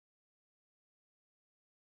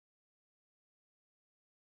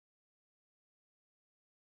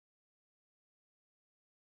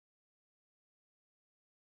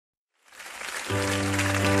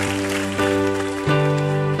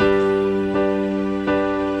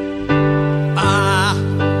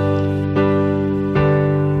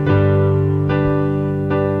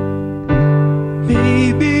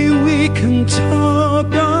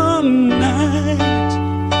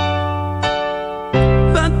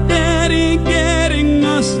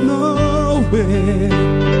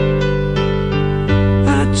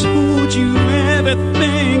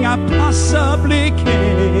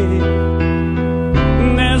supplicate.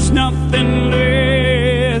 There's nothing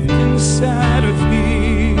left inside of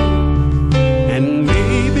you, and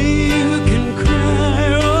maybe you can cry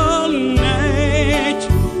all night,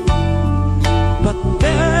 but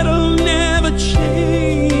that'll never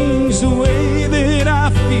change the way that I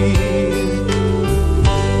feel.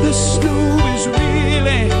 The snow is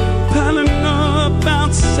really piling up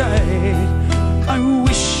outside. I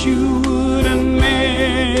wish you wouldn't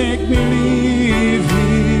make me leave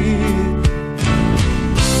here.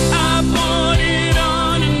 I bought it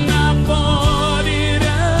on and I bought it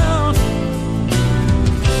out.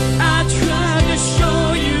 I tried to show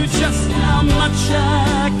you just how much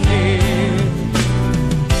I care.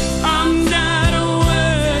 I'm not a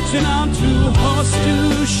word and I'm too hoarse to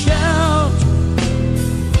shout,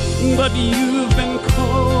 but you've been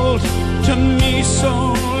cold to me so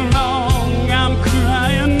long. I'm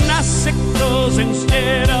crying icicles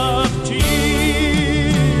instead of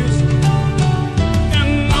tears,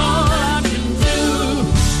 and all I can do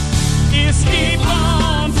is keep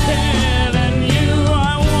on telling you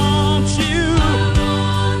I want you,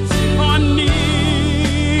 I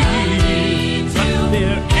need, but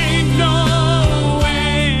there ain't no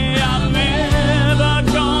way I'm ever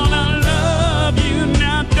gonna love you.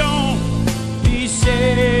 Now don't be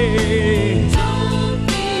sad,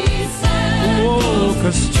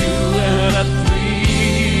 'cause 2 out of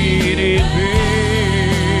 3 it ain't bad.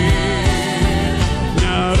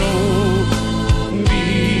 Now don't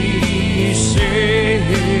be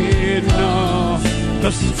sad, no,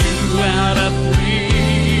 'cause 2 out of 3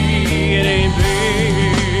 it ain't bad.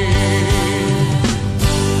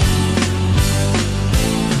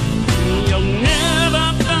 You'll never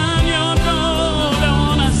find your gold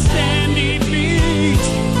on a sandy beach.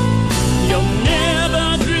 You'll never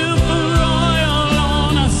drill for oil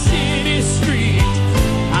on a city street.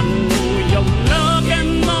 I know you're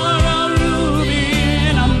looking for a ruby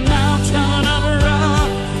in a mountain of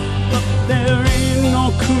rock, but there ain't no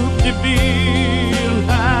Coupe de Ville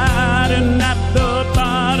hiding at the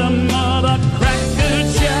bottom of the Cracker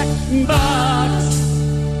Jack box.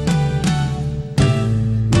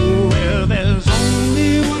 Well, there's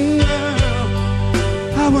only one girl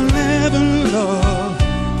I will ever love,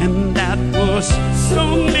 and that was so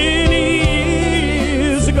many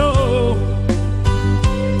years ago.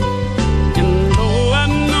 And though I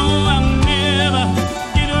know I'll never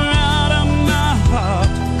get her out of my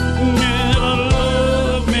heart, never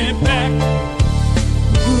love me back.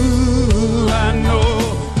 Ooh, I know.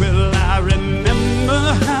 Well, I remember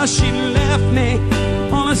how she left me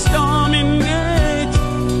on a stormy night.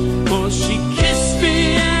 Oh, she kissed me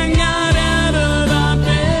and got out of the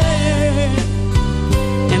bed.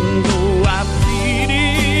 And though I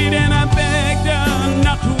pleaded and I begged her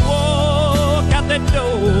not to walk out the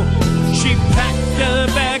door, she packed her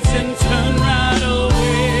bags and turned right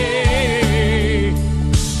away.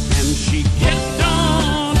 And she kept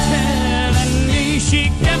on telling me, she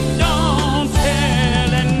kept on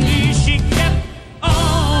telling me, she kept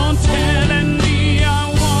on telling me I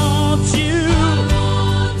want you,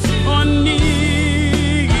 I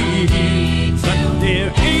need, but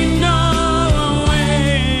there ain't no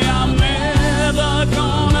way I'm ever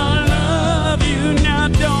gonna love you. Now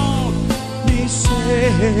don't be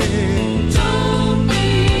sad, don't be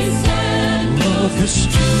sad, 'cause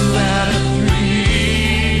 2 out of 3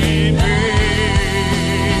 ain't bad.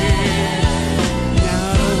 Now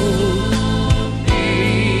don't be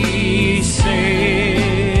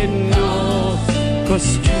sad, no, 'cause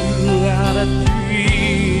 2 out of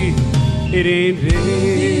 3 it ain't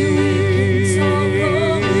bad.